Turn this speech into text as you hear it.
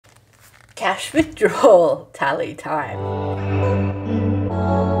cash withdrawal tally time.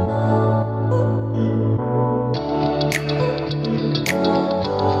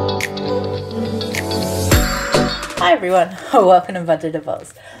 Hi everyone, welcome to Budget of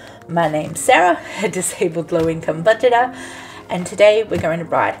Oz. My name's Sarah, a disabled low-income budgeter, and today we're going to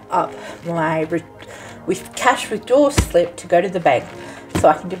write up my with cash withdrawal slip to go to the bank so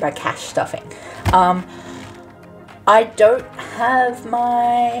I can do my cash stuffing. I don't have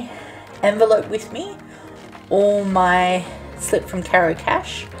my envelope with me or my slip from Caro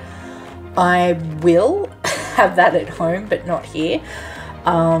Cash. I will have that at home, but not here.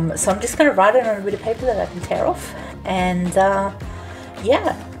 So I'm just going to write it on a bit of paper that I can tear off, and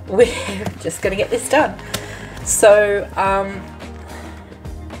yeah, we're just going to get this done. So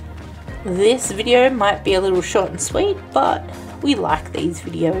this video might be a little short and sweet, but we like these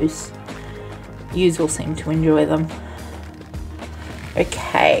videos. Yous all seem to enjoy them.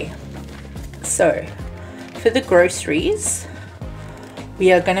 Okay, so for the groceries,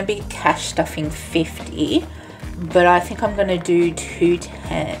 we are going to be cash stuffing 50, but I think I'm going to do two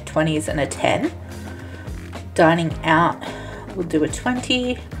 20s and a 10. Dining out, we'll do a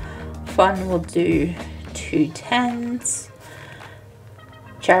 20. Fun, we'll do two 10s.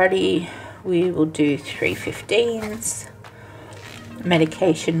 Charity, we will do three 15s.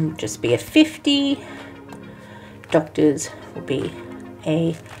 Medication will just be a 50. Doctors will be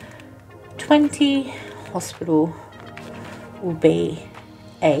a 20. Hospital will be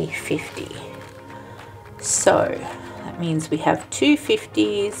a 50. So that means we have two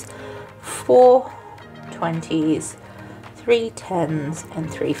 50s, four 20s, three 10s, and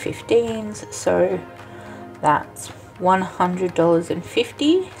three 15s. So that's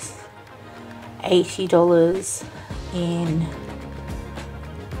 $100.50, $80 in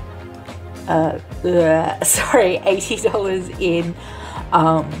 $80 in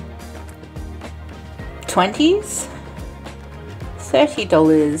 20s,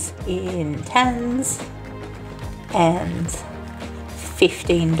 $30 in 10s, and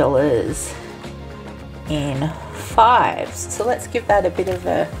 $15 in 5s. So let's give that a bit of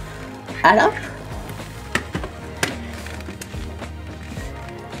a add up.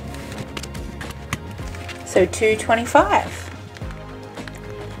 So $225.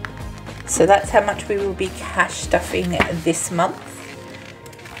 So that's how much we will be cash stuffing this month.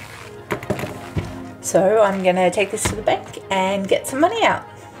 So I'm going to take this to the bank and get some money out.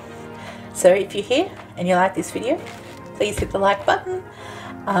 So if you're here and you like this video, please hit the like button.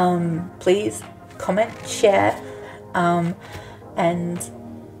 Please comment, share, and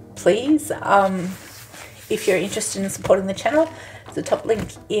please, if you're interested in supporting the channel, there's a top link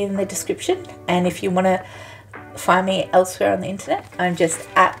in the description. And if you want to find me elsewhere on the internet, I'm just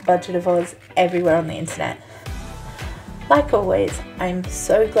at Budget of Oz everywhere on the internet. Like always, I'm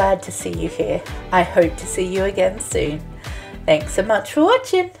so glad to see you here. I hope to see you again soon. Thanks so much for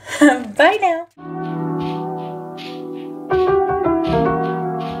watching. Bye now.